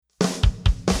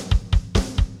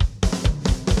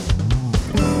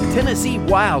Tennessee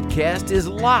Wildcast is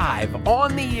live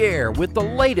on the air with the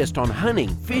latest on hunting,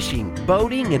 fishing,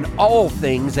 boating, and all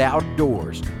things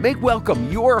outdoors. Make welcome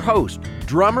your host,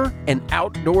 drummer and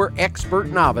outdoor expert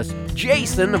novice,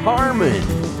 Jason Harmon.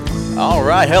 All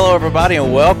right, hello everybody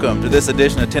and welcome to this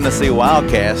edition of Tennessee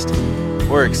Wildcast.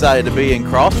 We're excited to be in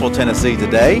Crossville, Tennessee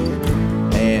today,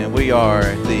 and we are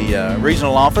at the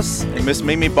regional office, and Miss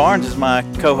Mimi Barnes is my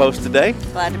co-host today.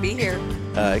 Glad to be here.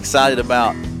 Excited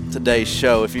about today's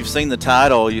show. If you've seen the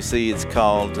title, you see it's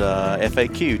called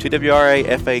FAQ, TWRA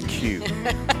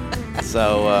FAQ.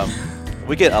 So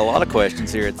we get a lot of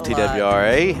questions here at the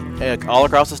TWRA all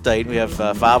across the state. We have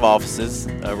 5 offices,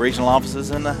 regional offices,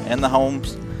 and the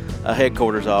homes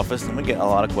headquarters office, and we get a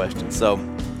lot of questions. So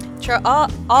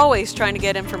always trying to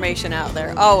get information out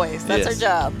there. Always. That's our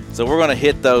job. So we're going to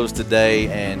hit those today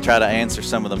and try to answer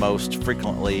some of the most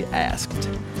frequently asked.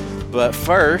 But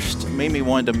first, Mimi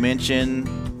wanted to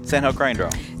mention Sandhill Crane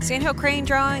Draw. Sandhill Crane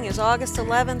Drawing is August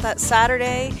 11th. That's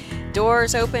Saturday.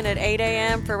 Doors open at 8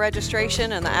 a.m. for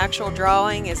registration, and the actual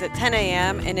drawing is at 10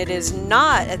 a.m. And it is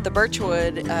not at the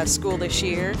Birchwood School this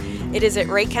year. It is at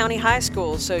Ray County High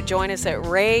School. So join us at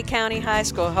Ray County High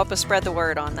School. Help us spread the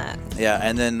word on that. Yeah,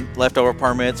 and then leftover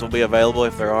permits will be available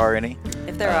if there are any.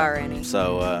 If there are any.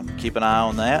 So keep an eye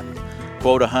on that.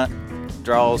 Quota hunt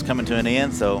draws coming to an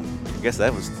end, so I guess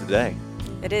that was today.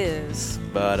 It is.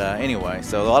 But anyway,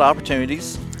 so a lot of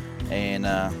opportunities, and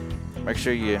make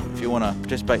sure if you want to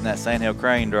participate in that Sandhill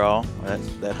Crane Draw,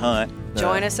 that hunt.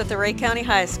 Join us at the Ray County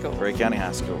High School. Ray County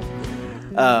High School.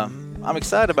 I'm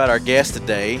excited about our guest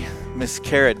today, Miss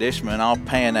Kara Dishman. I'll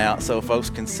pan out so folks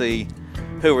can see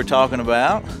who we're talking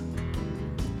about.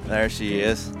 There she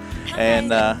is.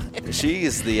 And she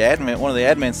is one of the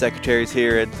admin secretaries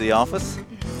here at the office.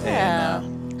 Yeah.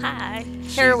 And, Hi.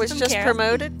 Kara was just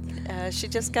promoted. She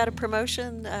just got a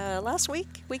promotion last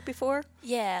week before?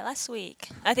 Yeah, last week.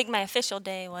 I think my official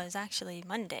day was actually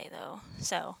Monday, though.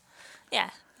 So,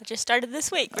 yeah, I just started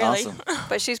this week, really. Awesome.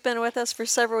 But she's been with us for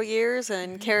several years,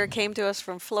 and Kara came to us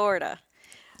from Florida,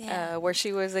 where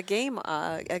she was a game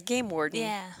warden.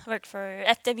 Yeah, worked for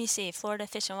FWC, Florida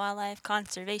Fish and Wildlife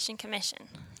Conservation Commission.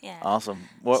 Yeah. Awesome.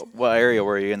 What area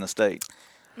were you in the state?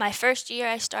 My first year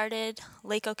I started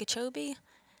Lake Okeechobee.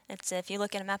 It's if you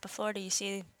look at a map of Florida, you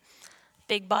see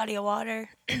big body of water,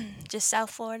 just South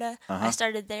Florida. I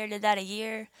started there, did that a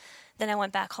year. Then I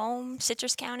went back home,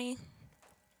 Citrus County,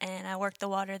 and I worked the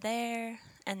water there.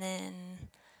 And then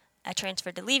I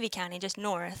transferred to Levy County, just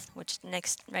north, which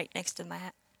is right next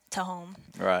to home.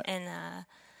 Right. And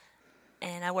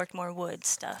I worked more woods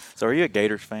stuff. So are you a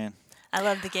Gators fan? I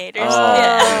love the Gators. Oh,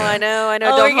 yeah. I know. Oh,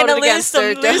 Don't we're hold going it against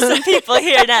her. to lose some people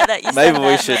here now that you said Maybe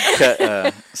we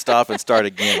should stop and start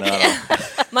again. I don't know.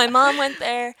 My mom went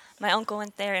there, my uncle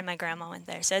went there, and my grandma went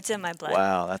there. So it's in my blood.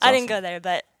 Wow, that's I awesome. didn't go there,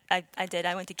 but I did.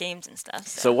 I went to games and stuff.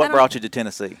 So what brought you to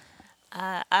Tennessee?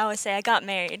 I always say I got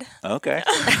married. Okay.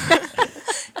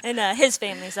 And his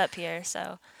family's up here,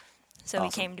 so Awesome. we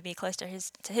came to be close to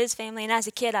his family. And as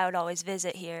a kid, I would always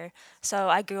visit here. So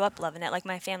I grew up loving it. Like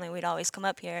my family, we'd always come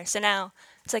up here. So now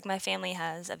it's like my family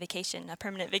has a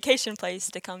permanent vacation place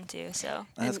to come to. So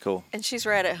That's cool. And she's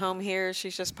right at home here.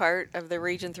 She's just part of the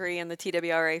Region 3 and the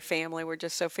TWRA family. We're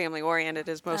just so family-oriented,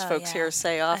 as most folks here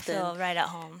say often. I feel right at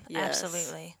home. Yes.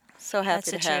 Absolutely. So happy That's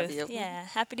to the have truth. you. Yeah,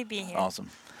 happy to be here. Awesome.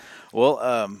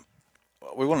 Well,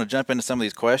 we want to jump into some of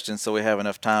these questions so we have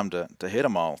enough time to hit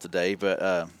them all today.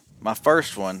 But my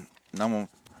first one, and I'm going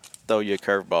to throw you a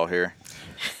curveball here.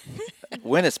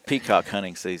 When is peacock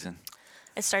hunting season?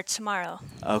 It starts tomorrow.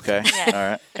 Okay. Yeah. All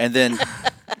right. And then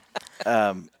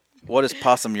what does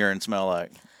possum urine smell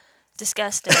like?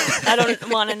 Disgusting. I don't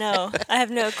want to know. I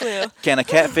have no clue. Can a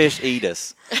catfish eat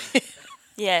us?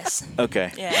 Yes.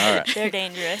 Okay. Yeah. All right. They're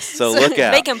dangerous. So look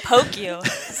out. They can poke you.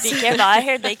 Be careful. I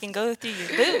heard they can go through your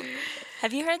boot.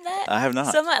 Have you heard that? I have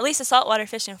not. At least the saltwater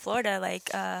fish in Florida,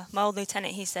 like my old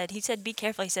lieutenant, he said, be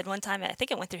careful. He said one time, I think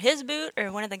it went through his boot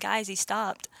or one of the guys he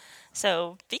stopped.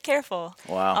 So be careful.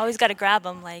 Wow. Always got to grab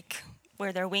them, like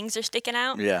where their wings are sticking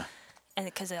out. Yeah. And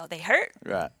because they hurt.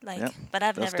 Right. Like, Yep.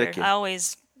 but They'll I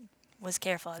always was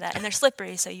careful of that. And they're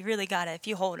slippery, so you really got to, if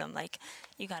you hold them, like,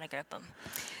 you got to grip them.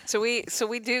 So we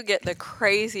do get the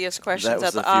craziest questions That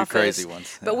was at the a few office. crazy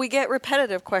ones. But we get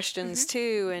repetitive questions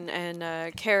too,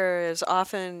 and Kara is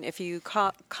often, if you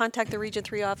contact the Region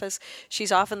 3 office,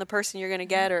 she's often the person you're going to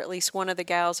get, or at least one of the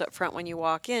gals up front when you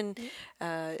walk in.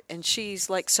 And she's,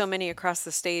 like so many across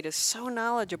the state, is so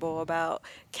knowledgeable about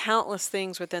countless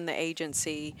things within the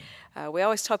agency. We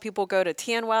always tell people go to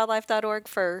tnwildlife.org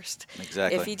first.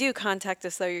 Exactly. If you do contact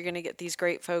us, though, you're going to get these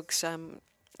great folks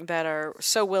that are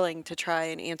so willing to try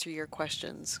and answer your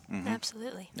questions.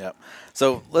 Absolutely. Yep.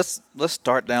 So let's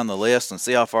start down the list and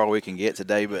see how far we can get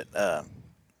today. But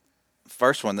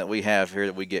first one that we have here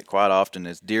that we get quite often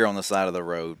is deer on the side of the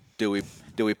road. Do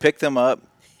we pick them up?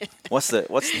 What's the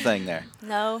thing there?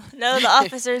 No, the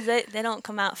officers, they don't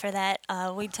come out for that.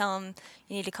 We tell them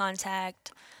you need to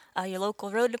contact your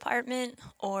local road department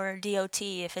or DOT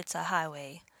if it's a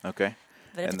highway. Okay.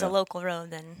 But if And it's a local road,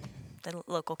 then the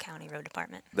local county road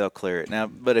department. They'll clear it. Now,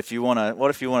 but if you want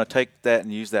to take that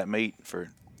and use that meat for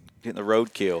getting the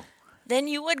roadkill? Then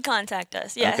you would contact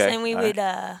us, yes, Okay, and we all would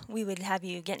right. we would have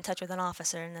you get in touch with an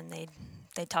officer, and then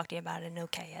they'd talk to you about it and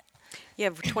okay it. You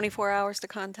have 24 hours to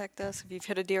contact us if you've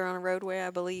hit a deer on a roadway, I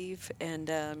believe, and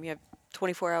you have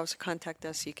 24 hours to contact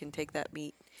us. You can take that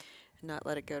meat and not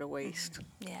let it go to waste.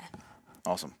 Yeah.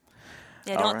 Awesome.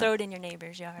 Yeah, All don't right. throw it in your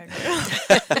neighbor's yard.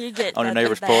 You get On your that'd be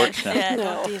neighbor's bad. porch? No. Yeah,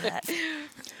 don't do that.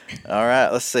 All right,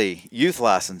 let's see. Youth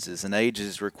licenses and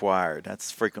ages required.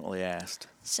 That's frequently asked.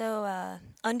 So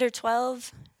under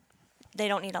 12, they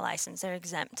don't need a license. They're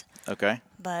exempt. Okay.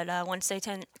 But once they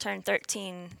turn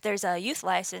 13, there's a youth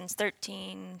license,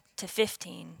 13 to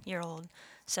 15-year-old.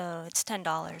 So it's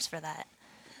 $10 for that.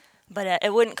 But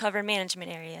it wouldn't cover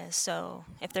management areas. So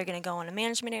if they're going to go in a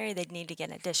management area, they'd need to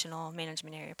get additional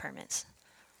management area permits.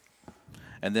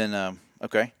 And then,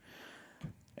 okay.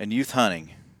 And youth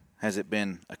hunting, has it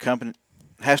been accompanied?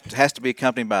 Has to be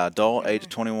accompanied by adult, age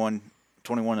 21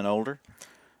 and older.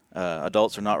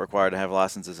 Adults are not required to have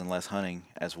licenses unless hunting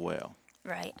as well.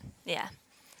 Right. Yeah.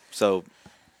 So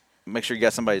make sure you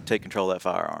got somebody to take control of that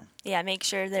firearm. Yeah, make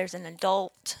sure there's an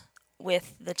adult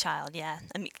with the child. Yeah,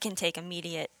 can take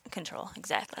immediate control.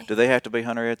 Exactly. Do they have to be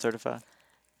hunter ed certified?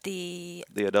 The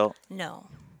adult? No,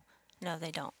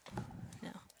 they don't. No,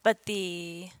 but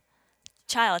the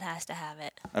child has to have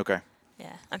it. Okay.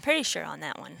 Yeah, I'm pretty sure on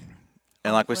that one.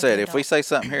 And like we With said, the if we adult. say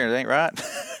something here that ain't right,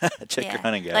 check Yeah, your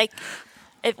hunting guide. like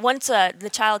if once the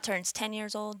child turns 10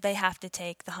 years old, they have to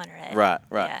take the hunter ed. Right.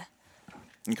 Yeah.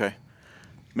 Okay.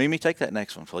 Mimi, take that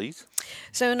next one, please.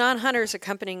 So non-hunters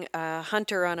accompanying a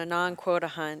hunter on a non-quota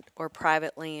hunt or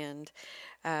private land.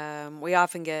 We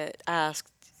often get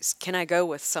asked, can I go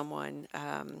with someone?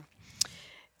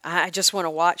 I just want to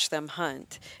watch them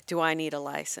hunt. Do I need a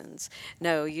license?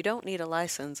 No, you don't need a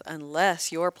license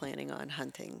unless you're planning on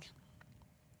hunting.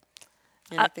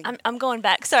 I'm going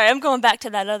back. Sorry, I'm going back to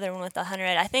that other one with the hunter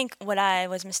ed. I think what I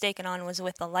was mistaken on was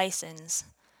with the license.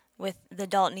 With the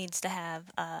adult needs to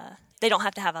have, they don't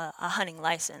have to have a hunting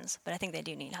license, but I think they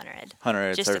do need hunter ed. Hunter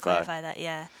ed Just certified. to clarify that,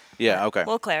 yeah. Yeah, okay.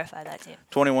 We'll clarify that too.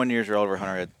 21 years or older,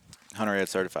 hunter ed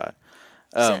certified.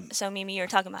 So Mimi, you were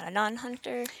talking about a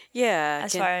non-hunter Yeah.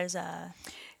 as far as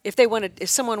if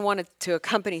someone wanted to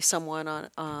accompany someone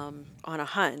on a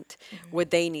hunt,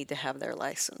 would they need to have their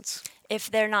license? if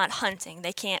they're not hunting,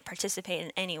 they can't participate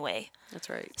in any way. That's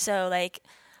right. So, like,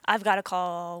 I've got a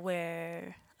call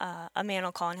where a man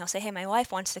will call and he'll say, hey, my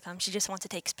wife wants to come. She just wants to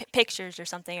take pictures or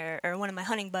something, or one of my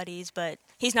hunting buddies, but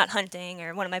he's not hunting,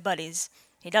 or one of my buddies,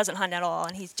 he doesn't hunt at all,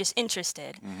 and he's just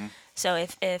interested. Mm-hmm. So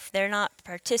if they're not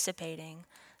participating,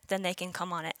 then they can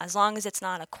come on it, as long as it's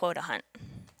not a quota hunt.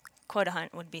 Quota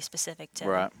hunt would be specific to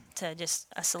Right. to just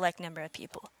a select number of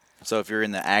people. So if you're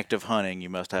in the act of hunting, you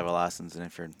must have a license, and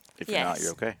if you're not,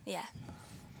 you're okay. Yeah.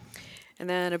 And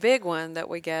then a big one that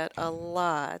we get a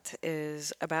lot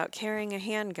is about carrying a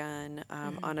handgun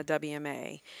on a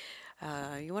WMA.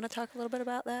 You want to talk a little bit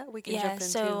about that? We can jump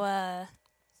into.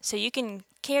 So you can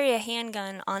carry a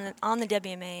handgun on the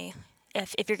WMA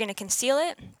if you're going to conceal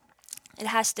it. It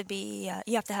has to be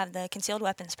you have to have the concealed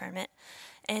weapons permit,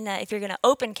 and if you're going to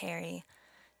open carry,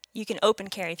 you can open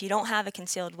carry. If you don't have a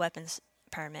concealed weapons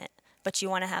permit, but you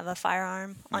want to have a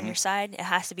firearm on your side, it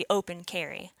has to be open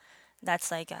carry.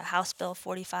 That's like a House Bill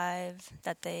 45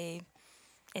 that they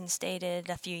instated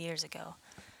a few years ago.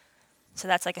 So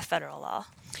that's like a federal law.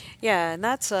 Yeah, and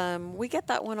that's we get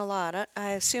that one a lot.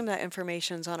 I assume that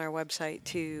information's on our website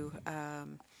too,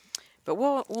 but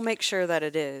we'll make sure that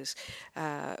it is.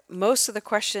 Most of the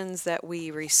questions that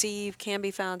we receive can be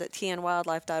found at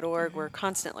tnwildlife.org. We're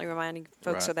constantly reminding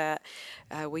folks of that.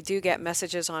 We do get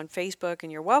messages on Facebook,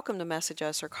 and you're welcome to message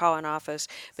us or call an office.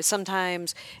 But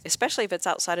sometimes, especially if it's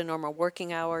outside of normal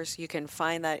working hours, you can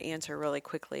find that answer really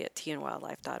quickly at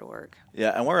tnwildlife.org.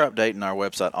 Yeah, and we're updating our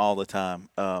website all the time.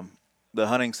 The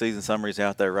hunting season summary is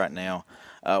out there right now.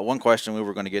 One question we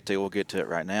were going to get to, we'll get to it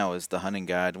right now, is the hunting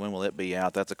guide. When will it be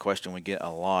out? That's a question we get a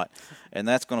lot. And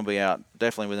that's going to be out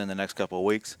definitely within the next couple of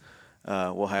weeks.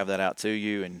 we'll have that out to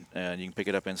you, and you can pick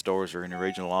it up in stores or in your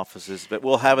regional offices. But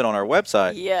we'll have it on our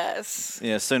website. Yes.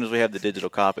 As soon as we have the digital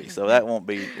copy, so that won't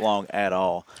be long at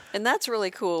all. And that's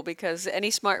really cool because any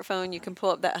smartphone, you can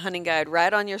pull up that hunting guide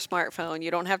right on your smartphone.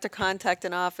 You don't have to contact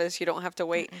an office. You don't have to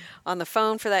wait on the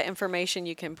phone for that information.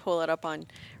 You can pull it up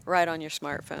right on your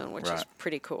smartphone, which is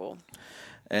pretty cool.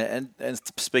 And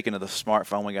speaking of the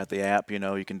smartphone, we got the app. You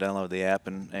can download the app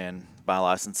and buy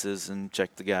licenses and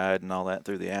check the guide and all that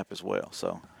through the app as well.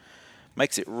 So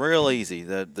makes it real easy.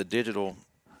 The digital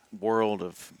world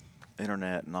of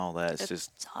internet and all that, it's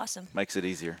awesome. Makes it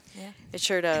easier. Yeah, it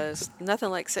sure does. Nothing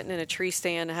like sitting in a tree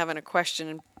stand and having a question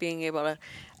and being able to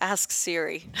ask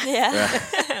Siri. Yeah,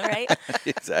 right.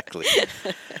 Exactly.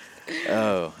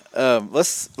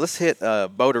 Let's hit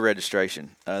boater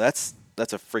registration. That's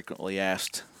a frequently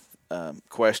asked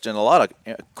question. A lot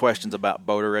of questions about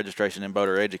boater registration and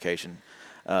boater education.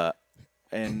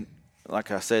 And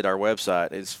like I said, our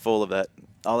website is full of that.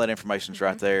 All that information's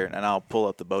right there, and I'll pull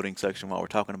up the boating section while we're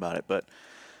talking about it. But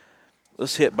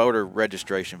let's hit boater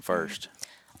registration first.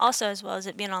 Also, as well as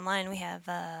it being online, we have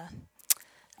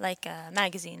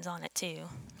magazines on it too.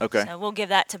 Okay. So we'll give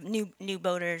that to new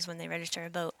boaters when they register a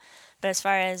boat. But as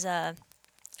far as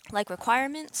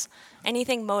requirements,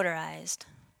 anything motorized,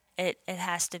 it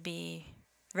has to be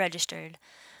registered.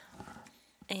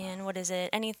 And what is it?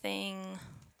 Anything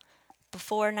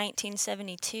before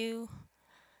 1972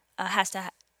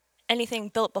 anything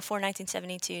built before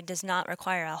 1972 does not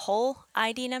require a whole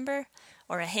ID number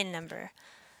or a HIN number.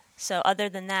 So other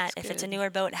than that, if it's a newer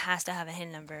boat, it has to have a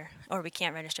HIN number or we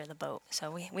can't register the boat.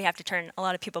 So we have to turn a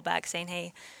lot of people back saying,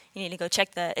 hey, you need to go check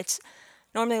it's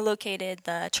normally located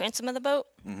the transom of the boat,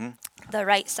 the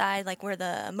right side, like where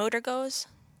the motor goes.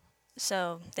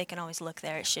 So they can always look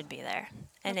there. It should be there.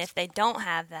 And if they don't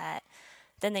have that,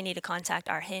 then they need to contact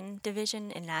our HIN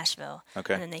division in Nashville.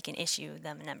 Okay. And then they can issue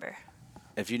them a number.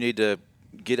 If you need to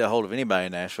get a hold of anybody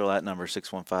in Nashville, that number is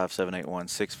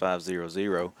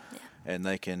 615-781-6500, and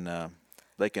they can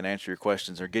answer your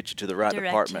questions or get you to the right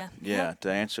department. Yeah,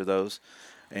 to answer those.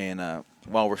 And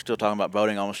while we're still talking about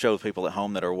boating, I want to show the people at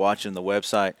home that are watching the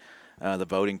website. The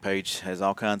boating page has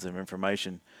all kinds of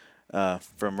information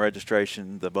from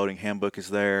registration. The boating handbook is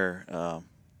there,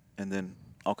 and then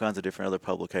all kinds of different other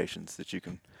publications that you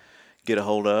can get a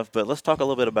hold of. But let's talk a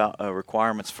little bit about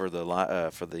requirements for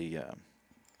the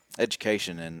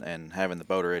education and having the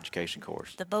boater education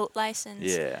course. The boat license.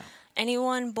 Yeah.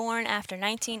 Anyone born after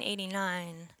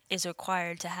 1989 is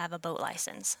required to have a boat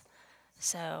license.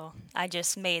 So I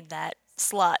just made that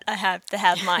slot. I have to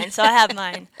have mine. So I have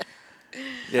mine.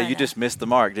 Yeah, you just missed the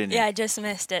mark, didn't you? Yeah, I just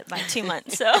missed it by 2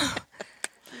 months.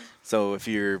 So if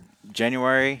you're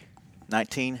January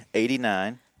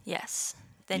 1989. Yes.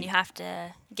 Then you have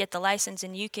to get the license,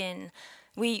 and we can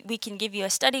give you a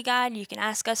study guide. You can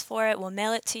ask us for it. We'll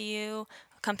mail it to you.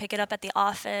 Come pick it up at the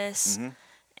office.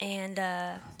 And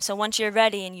so once you're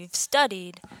ready and you've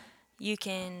studied, you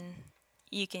can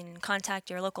contact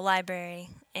your local library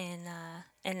and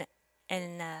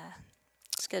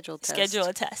schedule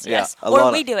a test. Yeah, yes,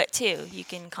 or we do it too. You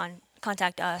can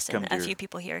contact us, and a few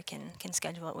people here can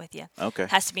schedule it with you. Okay,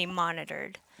 it has to be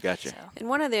monitored. Gotcha. So. And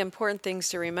one of the important things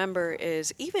to remember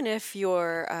is even if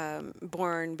you're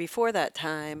born before that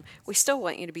time, we still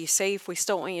want you to be safe. We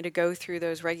still want you to go through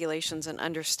those regulations and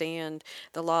understand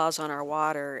the laws on our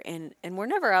water. And we're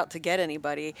never out to get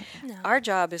anybody. No. Our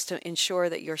job is to ensure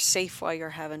that you're safe while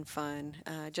you're having fun.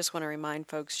 I just want to remind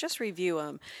folks, just review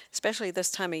them. Especially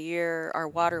this time of year, our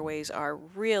waterways are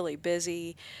really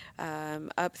busy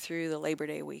up through the Labor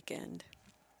Day weekend.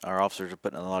 Our officers are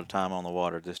putting a lot of time on the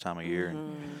water this time of year,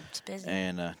 it's busy.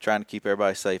 and trying to keep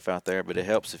everybody safe out there. But it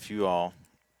helps if you all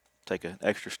take an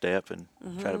extra step and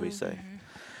try to be safe.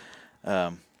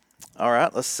 All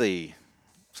right, let's see.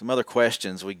 Some other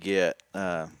questions we get.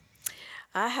 I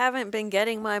haven't been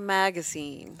getting my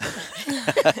magazine.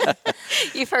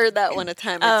 You've heard that one a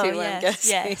time or two, I'm guessing.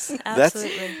 Yes,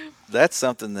 absolutely. That's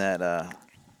something that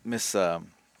Miss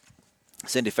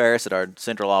Cindy Ferris at our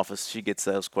central office, she gets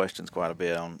those questions quite a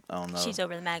bit on she's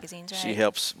over the magazines, right? She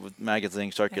helps with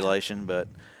magazine circulation,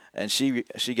 and she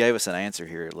gave us an answer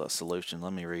here, a little solution.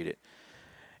 Let me read it.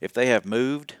 If they have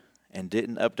moved and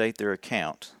didn't update their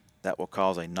account, that will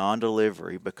cause a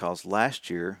non-delivery because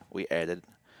last year we added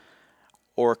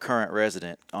or current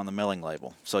resident on the mailing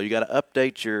label. So you got to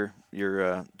update your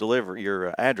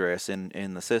address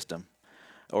in the system,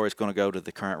 or it's going to go to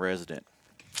the current resident.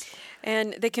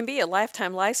 And they can be a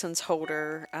lifetime license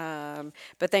holder,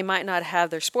 but they might not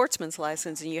have their sportsman's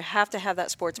license, and you have to have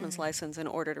that sportsman's license in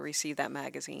order to receive that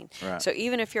magazine. Right. So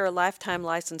even if you're a lifetime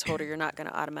license holder, you're not going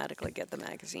to automatically get the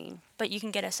magazine. But you can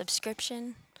get a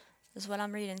subscription is what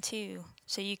I'm reading too.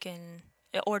 So you can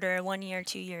order a 1 year,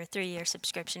 2 year, 3 year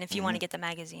subscription if you want to get the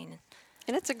magazine.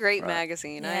 And it's a great Right.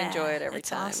 magazine. I Yeah, enjoy it every it's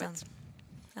time. awesome. It's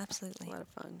Absolutely. a lot of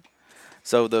fun.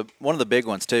 So one of the big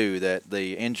ones too, that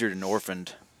the injured and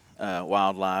orphaned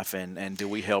wildlife, and do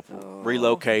we help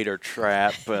relocate or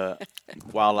trap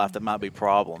wildlife that might be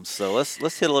problems? So let's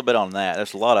hit a little bit on that.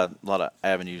 There's a lot of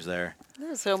avenues there.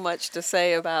 There's so much to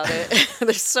say about it.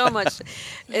 There's so much,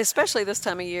 especially this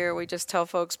time of year. We just tell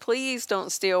folks, please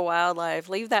don't steal wildlife.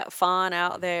 Leave that fawn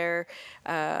out there.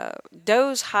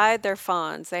 Does hide their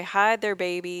fawns. They hide their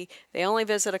baby. They only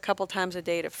visit a couple times a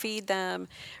day to feed them.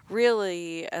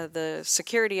 Really, the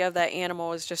security of that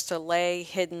animal is just to lay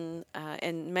hidden,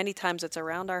 and many times it's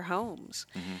around our homes.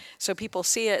 So people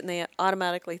see it and they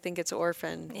automatically think it's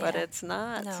orphaned, but Yeah. it's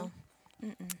not. No.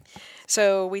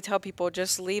 So we tell people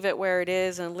just leave it where it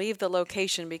is and leave the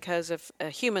location, because if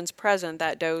a human's present,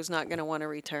 that doe's not going to want to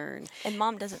return. And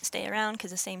mom doesn't stay around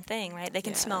because the same thing, right? They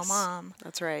can smell Yes, mom.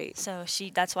 That's right. So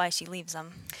that's why she leaves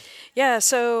them. Yeah.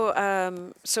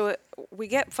 So we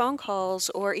get phone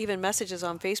calls or even messages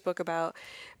on Facebook about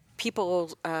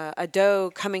people, a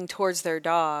doe coming towards their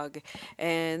dog,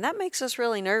 and that makes us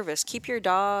really nervous. Keep your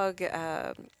dog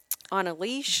on a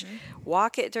leash,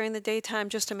 walk it during the daytime,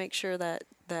 just to make sure that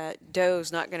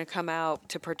doe's not going to come out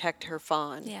to protect her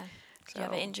fawn. Yeah. You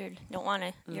have So- it injured. Don't want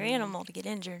your animal to get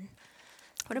injured.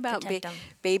 What about Protect 'em.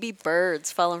 baby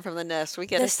birds falling from the nest? We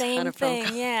get The a ton same of phone thing,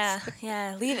 calls.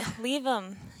 yeah. Leave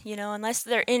them, unless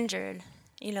they're injured.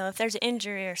 If there's an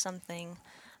injury or something,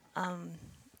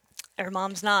 or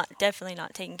mom's definitely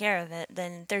not taking care of it,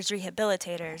 then there's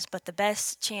rehabilitators. But the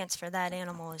best chance for that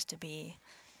animal is to be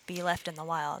left in the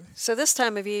wild. So this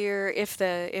time of year, if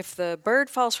the bird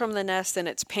falls from the nest and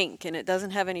it's pink and it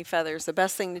doesn't have any feathers, the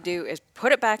best thing to do is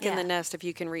put it back in the Yeah. nest if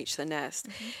you can reach the nest.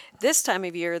 This time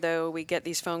of year, though, we get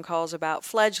these phone calls about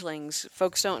fledglings.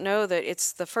 Folks don't know that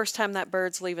it's the first time that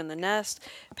bird's leaving the nest.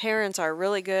 Parents are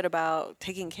really good about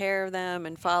taking care of them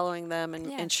and following them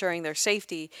and Yeah. ensuring their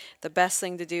safety. The best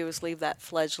thing to do is leave that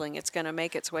fledgling. It's going to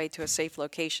make its way to a safe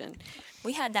location.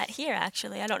 We had that here,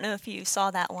 actually. I don't know if you saw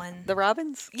that one. The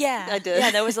robins? Yeah, I did. Yeah,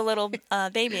 there was a little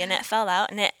baby, and it fell out,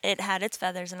 and it had its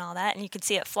feathers and all that, and you could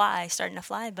see it starting to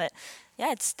fly. But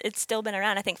yeah, it's still been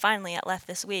around. I think finally it left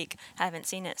this week. I haven't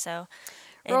seen it, so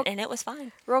and it was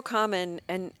fine. Real common,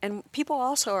 and people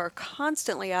also are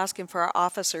constantly asking for our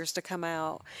officers to come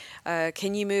out.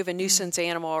 Can you move a nuisance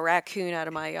animal, a raccoon, out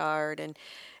of my yard?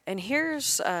 And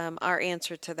here's our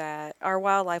answer to that. Our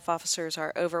wildlife officers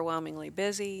are overwhelmingly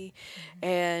busy,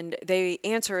 and they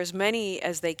answer as many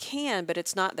as they can, but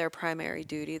it's not their primary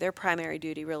duty. Their primary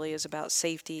duty really is about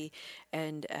safety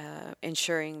and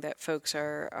ensuring that folks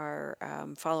are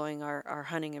following our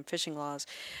hunting and fishing laws.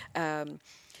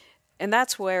 And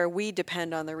that's where we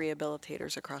depend on the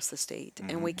rehabilitators across the state.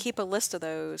 And we keep a list of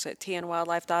those at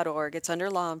tnwildlife.org. It's under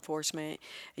law enforcement,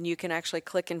 and you can actually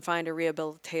click and find a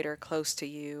rehabilitator close to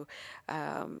you.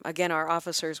 Again, our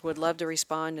officers would love to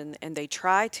respond, and they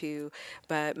try to,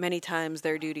 but many times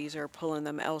their duties are pulling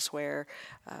them elsewhere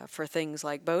for things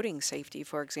like boating safety,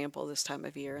 for example, this time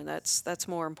of year. And that's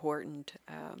more important.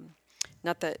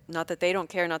 Not that they don't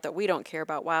care, not that we don't care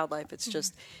about wildlife. It's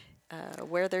just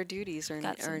where their duties are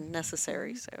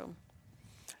necessary. So,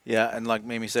 Yeah, and like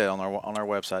Mimi said, on our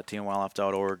website,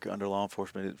 tnwildlife.org, under law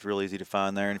enforcement, it's real easy to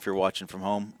find there. And if you're watching from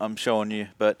home, I'm showing you.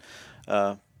 But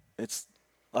it's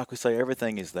like we say,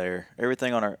 everything is there.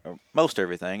 Everything on most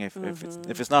everything. If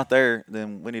it's not there,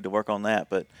 then we need to work on that.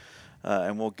 But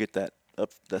and we'll get that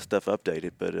stuff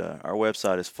updated. But our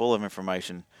website is full of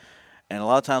information. And a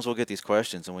lot of times we'll get these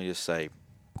questions, and we just say,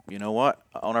 you know what?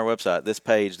 On our website, this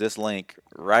page, this link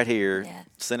right here,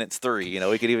 sentence 3.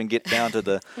 We could even get down to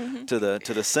the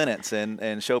to the sentence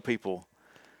and show people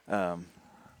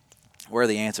where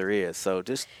the answer is. So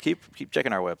just keep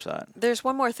checking our website. there's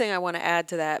one more thing I want to add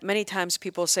to that. Many times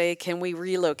people say, can we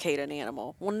relocate an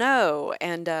animal? Well, no,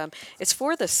 and it's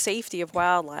for the safety of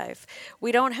wildlife.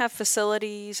 We don't have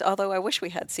facilities, although I wish we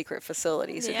had secret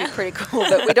facilities. It'd be pretty cool,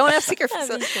 but we don't have secret That'd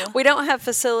be facilities. cool. We don't have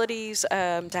facilities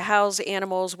to house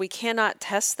animals. We cannot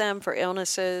test them for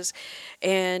illnesses,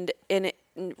 and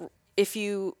if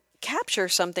you capture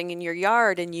something in your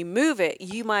yard and you move it,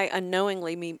 you might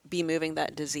unknowingly be moving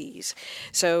that disease.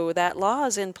 So that law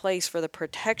is in place for the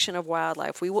protection of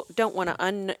wildlife. We don't want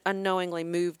to unknowingly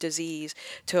move disease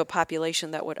to a population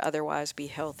that would otherwise be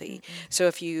healthy. So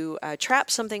if you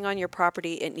trap something on your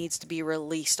property, it needs to be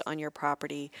released on your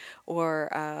property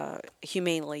or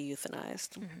humanely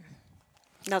euthanized.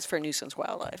 That's for nuisance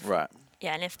wildlife. Right.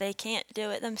 Yeah, and if they can't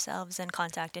do it themselves, then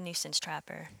contact a nuisance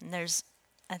trapper. And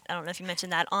I don't know if you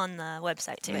mentioned that on the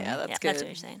website too. Yeah, that's That's good. what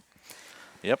you're saying.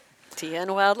 Yep.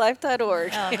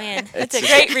 tnwildlife.org. Oh man, it's a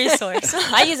great resource.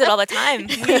 I use it all the time. We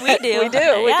do. We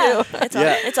do.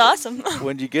 It's awesome.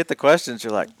 When you get the questions,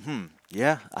 you're like,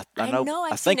 yeah, I know.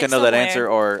 I've I think I seen know it that somewhere. answer,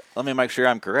 or let me make sure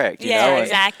I'm correct. You Yeah, know? And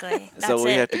exactly. So That's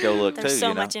we it. have to go look There's too. so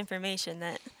you know? much information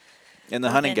that. In the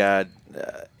hunting Okay.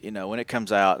 guide, when it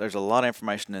comes out, there's a lot of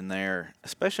information in there,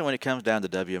 especially when it comes down to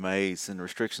WMAs and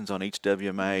restrictions on each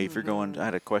WMA. If you're going, I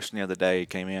had a question the other day,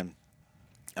 came in,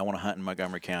 I want to hunt in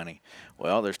Montgomery County.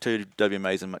 Well, there's 2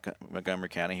 WMAs in Montgomery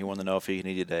County. He wanted to know if he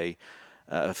needed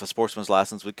if a sportsman's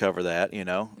license would cover that,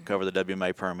 cover the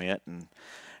WMA permit.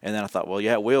 And then I thought, well,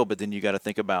 yeah, it will, but then you got to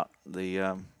think about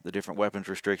the different weapons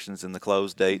restrictions and the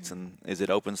closed dates, and is it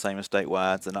open same as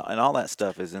statewide, and all that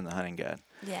stuff is in the hunting guide.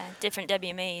 Yeah, different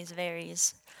WMAs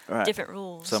varies. Right. Different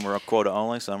rules. Some are quota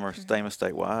only, some are same as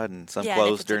statewide, and some yeah, and if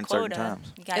closed it's a during certain quota,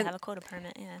 times. You gotta And- have a quota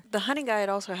permit. Yeah. The hunting guide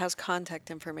also has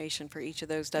contact information for each of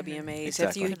those WMAs.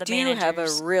 Exactly. If you For the do have a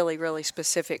managers. really, really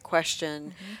specific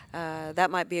question,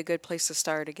 that might be a good place to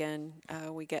start. Again,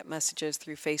 we get messages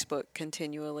through Facebook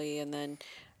continually, and then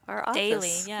our office.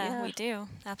 Daily, yeah, we do.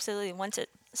 Absolutely. Once it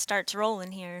starts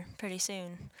rolling here pretty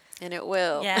soon. And it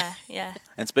will. Yeah, yeah.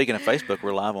 And speaking of Facebook,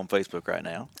 we're live on Facebook right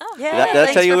now. Oh, Yeah. Did I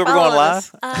thanks tell you for we were going following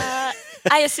us. live?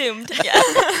 I assumed.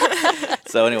 Yeah.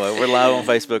 So anyway, we're live on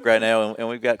Facebook right now, and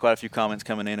we've got quite a few comments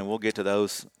coming in, and we'll get to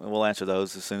those, and we'll answer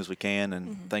those as soon as we can.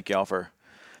 And thank y'all for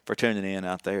tuning in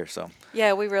out there. So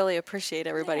Yeah, we really appreciate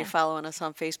everybody Yeah. following us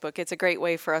on Facebook. It's a great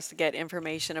way for us to get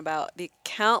information about the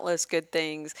countless good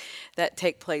things that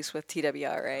take place with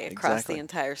TWRA across Exactly. the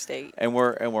entire state. and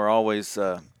we're always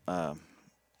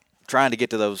trying to get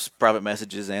to those private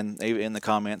messages and even in the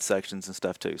comment sections and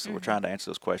stuff too. So we're trying to answer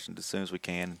those questions as soon as we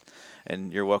can.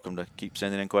 And you're welcome to keep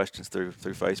sending in questions through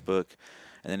Facebook.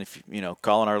 And then if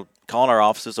calling our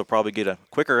offices, will probably get a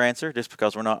quicker answer just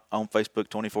because we're not on Facebook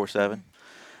 24/7.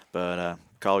 But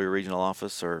call your regional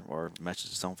office or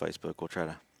message us on Facebook. We'll try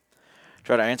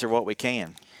to answer what we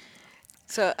can.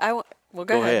 So well,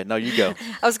 Go ahead. No, you go.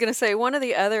 I was going to say, one of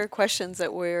the other questions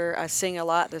that we're seeing a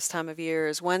lot this time of year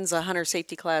is, when's a hunter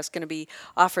safety class going to be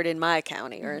offered in my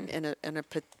county or in a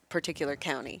particular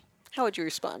county? How would you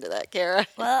respond to that, Kara?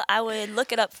 Well, I would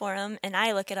look it up for them, and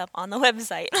I look it up on the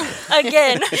website.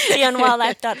 Again,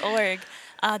 tnwildlife.org.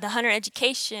 The hunter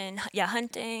education,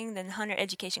 hunting, then hunter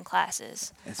education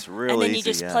classes. It's real and then easy. you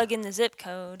just yeah. plug in the zip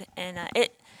code, and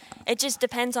it just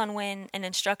depends on when an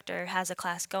instructor has a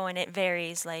class going. It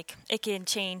varies. Like, it can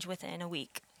change within a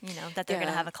week, that they're going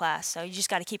Yeah. to have a class. So you just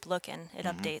got to keep looking. It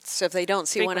updates. So if they don't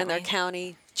see one in their Frequently.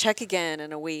 county, check again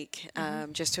in a week,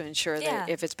 just to ensure that Yeah.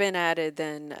 if it's been added,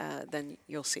 then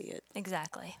you'll see it.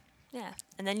 Exactly. Yeah.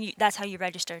 And then that's how you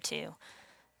register, too.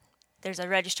 There's a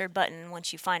register button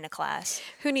once you find a class.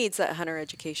 Who needs that hunter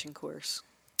education course?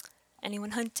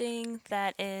 Anyone hunting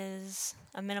that is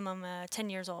a minimum 10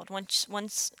 years old.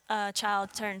 Once a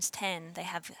child turns 10, they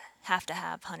have to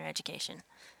have hunter education.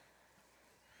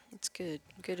 It's good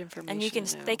information. And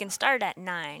to know. they can start at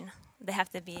 9.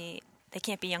 They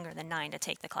can't be younger than 9 to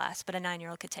take the class, but a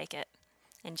 9-year-old could take it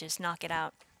and just knock it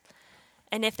out.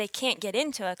 And if they can't get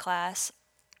into a class,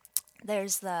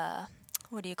 there's the,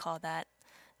 what do you call that?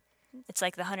 It's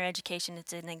like the hunter education.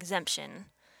 It's an exemption.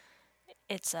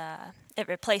 It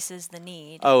replaces the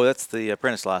need. Oh, that's the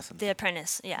apprentice license. The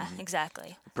apprentice, yeah,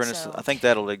 exactly. Apprentice. So I think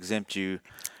that'll exempt you.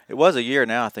 It was a year.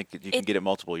 Now I think that you can It- get it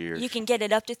multiple years. you can get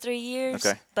it up to 3 years,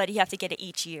 Okay. but you have to get it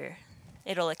each year.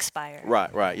 It'll expire.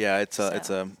 Right. Yeah, it's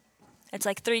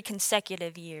like 3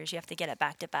 consecutive years. You have to get it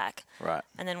back to back. right.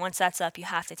 And then once that's up, you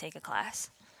have to take a class.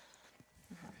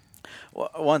 Well,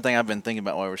 one thing I've been thinking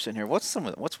about while we're sitting here, what's one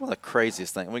of the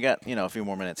craziest things? We got a few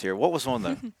more minutes here. What was one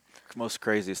of the most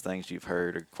craziest things you've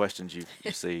heard or questions you've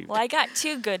received? Well, I got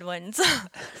 2 good ones.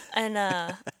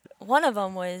 And one of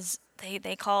them was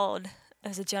they called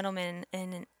as a gentleman,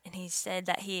 and he said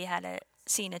that he had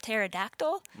seen a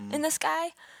pterodactyl in the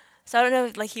sky. So I don't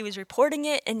know if he was reporting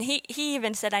it, and he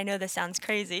even said, "I know this sounds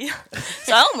crazy,"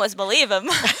 so I almost believe him.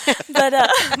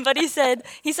 But he said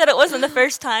it wasn't the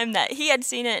first time that he had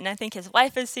seen it, and I think his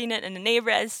wife has seen it, and a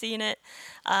neighbor has seen it.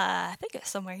 I think it's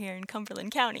somewhere here in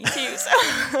Cumberland County too. So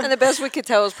And the best we could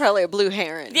tell was probably a blue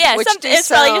heron. yeah, which it's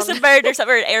probably just a bird or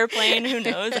something, or an airplane. Who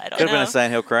knows? I don't Could have know. been a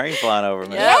sandhill crane flying over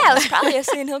me. Yeah, it was probably a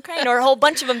sandhill crane or a whole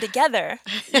bunch of them together.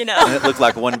 And it looked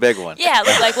like one big one. Yeah, it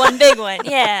looked like one big one.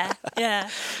 Yeah.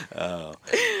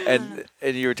 And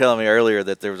you were telling me earlier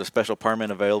that there was a special permit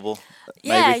available.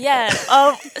 Maybe? Yeah.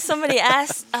 Oh, somebody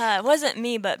asked. It wasn't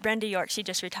me, but Brenda York. She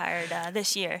just retired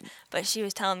this year, but she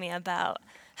was telling me about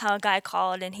how a guy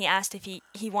called and he asked if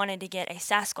he wanted to get a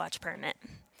Sasquatch permit.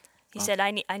 He said,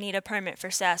 I need a permit for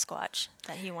Sasquatch,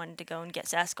 that he wanted to go and get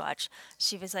Sasquatch.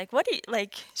 She was like, what do you,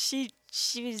 like, she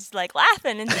was like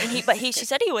laughing, she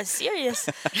said he was serious.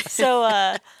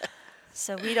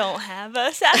 So we don't have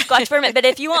a Sasquatch permit, but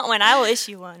if you want one, I will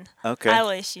issue one. Okay. I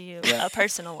will issue you a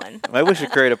personal one. Maybe we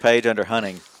should create a page under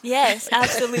hunting. Yes,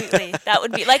 absolutely. That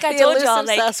would be, like I told y'all,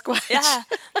 like, Sasquatch. yeah,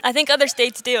 I think other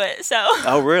states do it, so.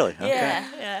 Oh, really? Okay.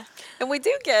 Yeah. And we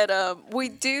do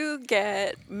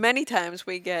get many times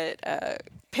we get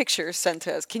pictures sent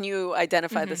to us. Can you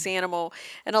identify this animal?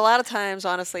 And a lot of times,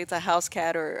 honestly, it's a house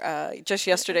cat. Or just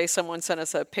yesterday, someone sent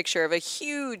us a picture of a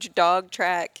huge dog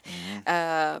track.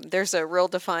 There's a real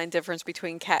defined difference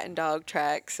between cat and dog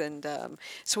tracks, and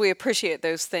so we appreciate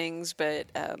those things. But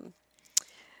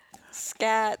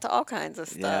scat, all kinds of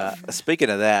stuff. Yeah.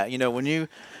 Speaking of that, when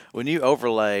you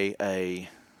overlay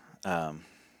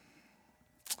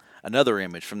another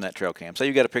image from that trail cam, say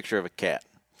you got a picture of a cat,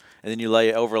 and then you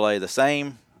overlay the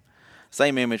same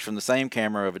image from the same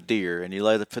camera of a deer, and you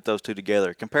put those two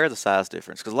together, compare the size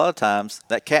difference. Because a lot of times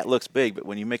that cat looks big, but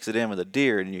when you mix it in with a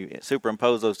deer and you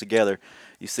superimpose those together,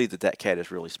 you see that cat is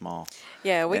really small.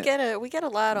 Yeah, we get a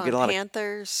lot on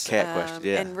panthers. Cat questions,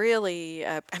 yeah. And really,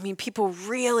 people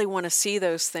really want to see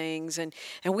those things, and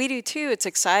we do too. It's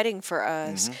exciting for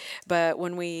us. But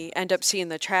when we end up seeing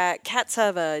the track, cats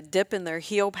have a dip in their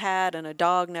heel pad, and a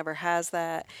dog never has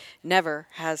that.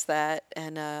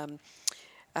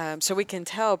 And so we can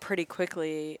tell pretty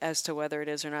quickly as to whether it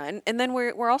is or not. And then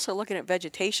we're also looking at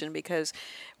vegetation, because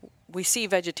we see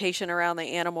vegetation around the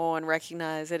animal and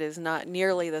recognize it is not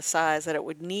nearly the size that it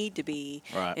would need to be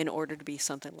in order to be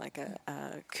something like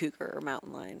a cougar or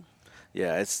mountain lion.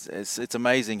 Yeah, it's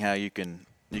amazing how you can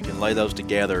lay those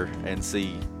together and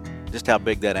see just how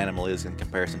big that animal is in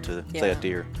comparison to say a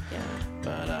deer. Yeah.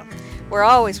 But we're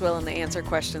always willing to answer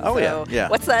questions. Oh, though. yeah.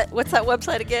 What's that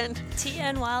website again?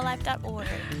 tnwildlife.org.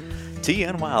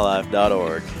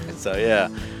 tnwildlife.org. So yeah,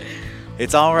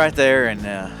 it's all right there,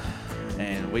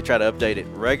 and we try to update it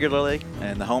regularly.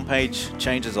 And the homepage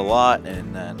changes a lot,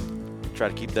 and try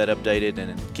to keep that updated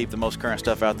and keep the most current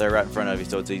stuff out there right in front of you,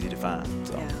 so it's easy to find.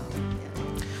 So,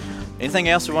 anything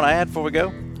else you want to add before we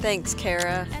go? Thanks,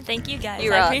 Kara. Thank you guys.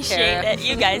 You're I up, appreciate Kara. it.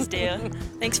 You guys do.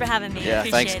 Thanks for having me. Yeah,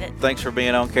 Appreciate it. Thanks for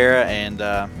being on, Kara. And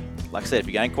like I said, if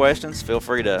you got any questions, feel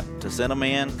free to send them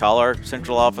in. Call our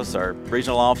central office, our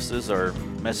regional offices, or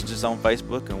message us on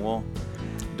Facebook, and we'll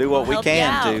do what we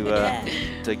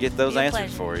can to get those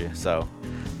answers for you. So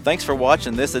thanks for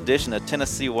watching this edition of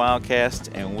Tennessee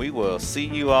Wildcast, and we will see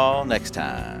you all next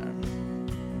time.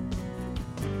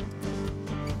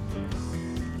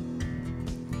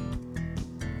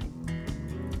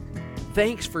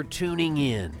 Thanks for tuning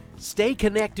in. Stay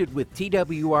connected with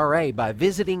TWRA by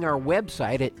visiting our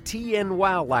website at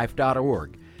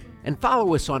tnwildlife.org and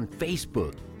follow us on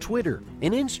Facebook, Twitter,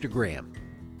 and Instagram.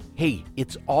 Hey,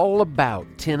 it's all about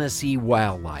Tennessee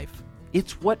wildlife.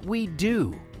 It's what we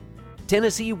do.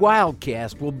 Tennessee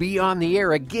Wildcast will be on the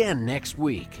air again next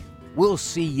week. We'll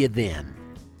see you then.